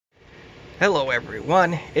Hello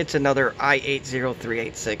everyone, it's another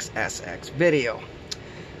i80386SX video.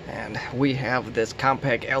 And we have this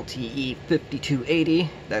Compaq LTE 5280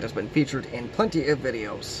 that has been featured in plenty of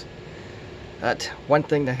videos. But one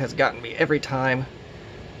thing that has gotten me every time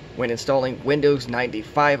when installing Windows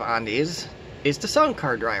 95 on these is the sound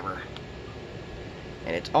card driver.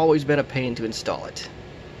 And it's always been a pain to install it.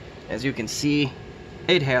 As you can see,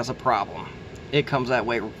 it has a problem. It comes that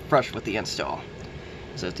way fresh with the install.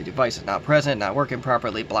 It says the device is not present, not working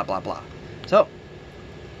properly, blah blah blah. So,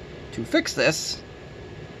 to fix this,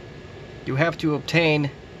 you have to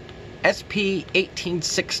obtain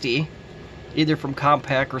SP1860, either from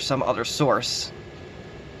Compaq or some other source.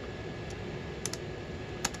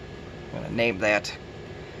 I'm going to name that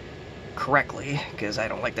correctly, because I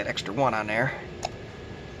don't like that extra one on there.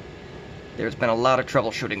 There's been a lot of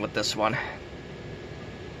troubleshooting with this one.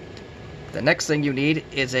 The next thing you need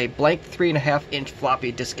is a blank 3.5-inch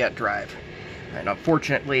floppy diskette drive. And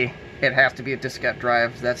unfortunately, it has to be a diskette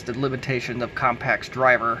drive. That's the limitation of Compaq's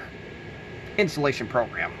driver installation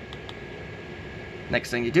program. Next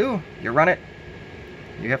thing you do, you run it.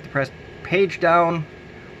 You have to press page down,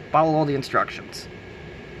 follow all the instructions.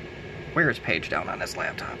 Where is page down on this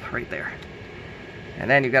laptop? Right there. And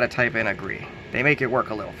then you got to type in agree. They make it work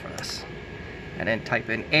a little for this. And then type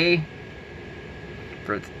in A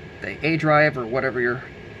for the A drive or whatever your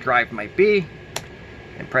drive might be,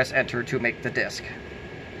 and press enter to make the disk.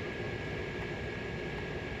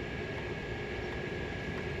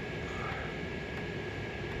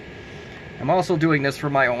 I'm also doing this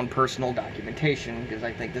for my own personal documentation because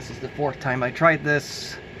I think this is the 4th time I tried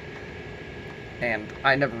this and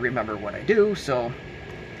I never remember what I do, so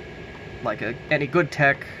like any good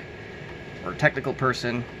tech or technical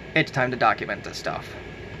person, it's time to document this stuff.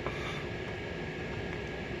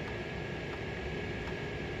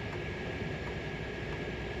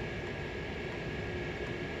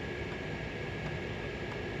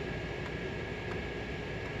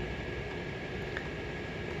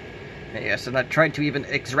 Yes, and I tried to even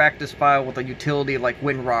extract this file with a utility like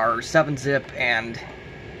WinRAR or 7-zip, and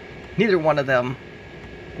neither one of them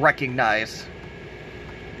recognize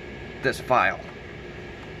this file.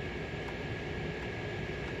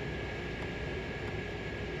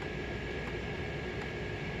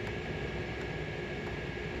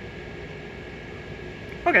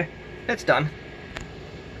 Okay, it's done.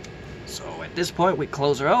 So at this point, we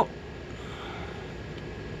close her out.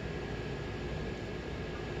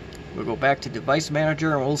 We'll go back to Device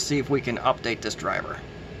Manager and we'll see if we can update this driver.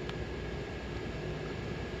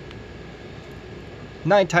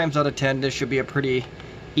 9 times out of 10, this should be a pretty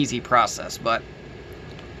easy process, but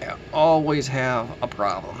I always have a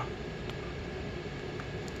problem.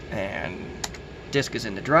 And disk is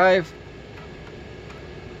in the drive.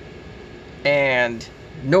 And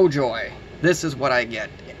no joy. This is what I get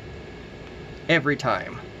every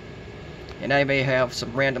time. And I may have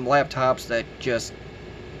some random laptops that just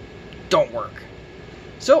don't work.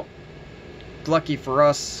 So, lucky for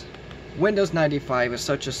us, Windows 95 is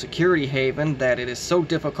such a security haven that it is so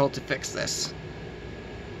difficult to fix this.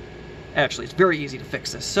 Actually, it's very easy to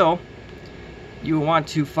fix this. So, you want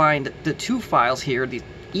to find the 2 files here, the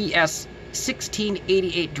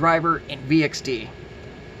ES1688 driver and VXD.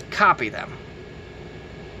 Copy them.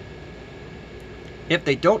 If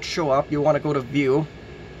they don't show up, you want to go to View,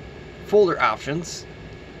 Folder Options,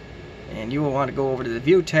 and you will want to go over to the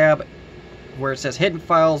View tab where it says Hidden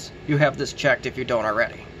Files. You have this checked if you don't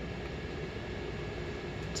already.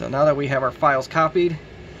 So now that we have our files copied,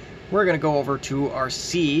 we're going to go over to our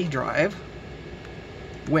C drive,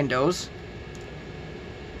 Windows,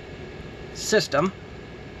 System.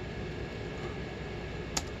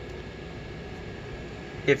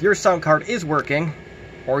 If your sound card is working,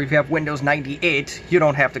 or if you have Windows 98, you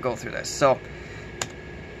don't have to go through this. So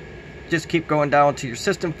just keep going down to your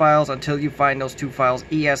system files until you find those 2 files,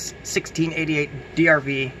 ES1688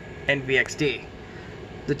 DRV and VXD.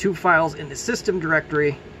 The 2 files in the system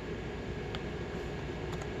directory,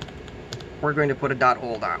 we're going to put a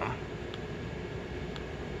 .old on them.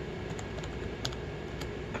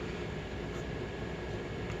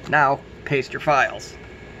 Now, paste your files.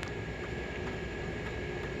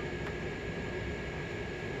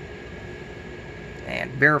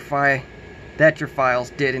 And verify that your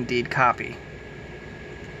files did indeed copy.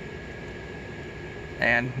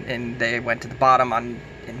 And they went to the bottom in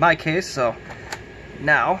my case, so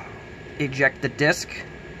now eject the disk,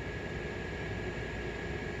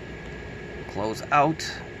 close out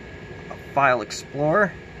File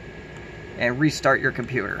Explorer, and restart your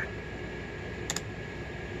computer.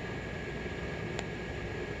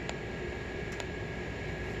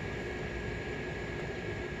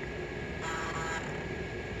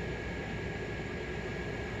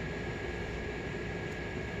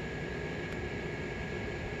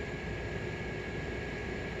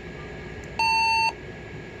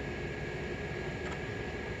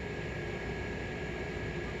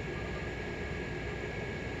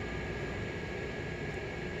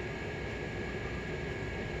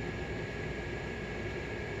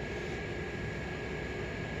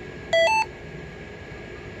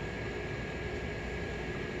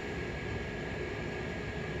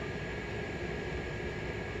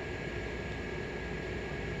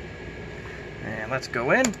 let's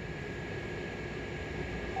go in.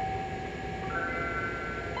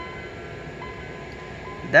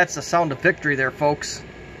 That's the sound of victory there, folks.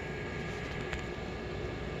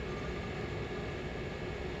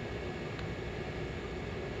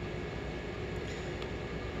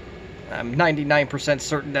 I'm 99%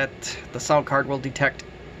 certain that the sound card will detect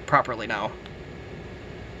properly now.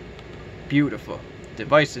 Beautiful.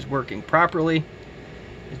 Device is working properly.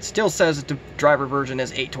 It still says that the driver version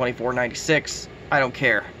is 824.96. I don't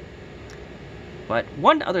care. But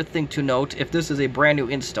one other thing to note, if this is a brand new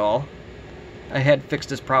install, I had fixed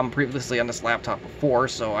this problem previously on this laptop before,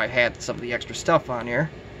 so I had some of the extra stuff on here.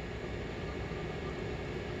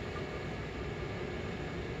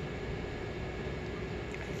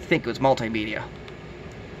 I think it was multimedia.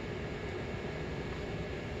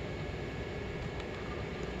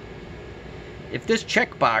 If this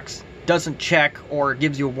checkbox doesn't check or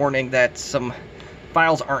gives you a warning that some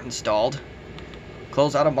files aren't installed,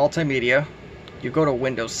 close out of multimedia, you go to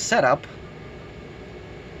Windows Setup,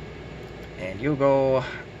 and you go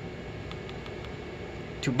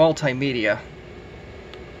to multimedia,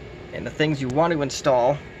 and the things you want to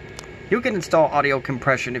install, you can install audio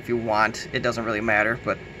compression if you want, it doesn't really matter,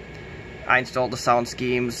 but I installed the sound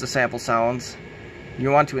schemes, the sample sounds. You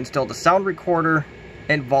want to install the sound recorder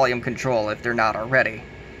and volume control if they're not already.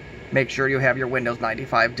 Make sure you have your Windows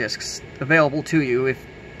 95 disks available to you if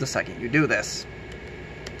the second you do this.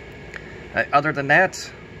 Other than that,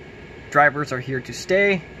 drivers are here to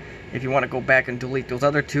stay. If you want to go back and delete those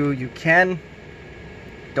other two, you can.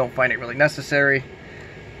 Don't find it really necessary.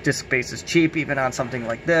 Disk space is cheap even on something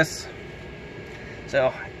like this.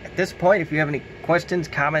 So at this point, if you have any questions,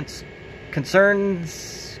 comments,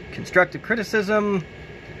 concerns, constructive criticism,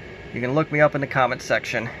 you can look me up in the comments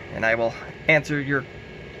section and I will answer your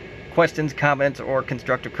questions, comments, or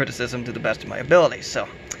constructive criticism to the best of my ability. So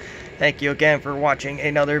thank you again for watching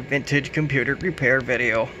another vintage computer repair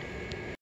video.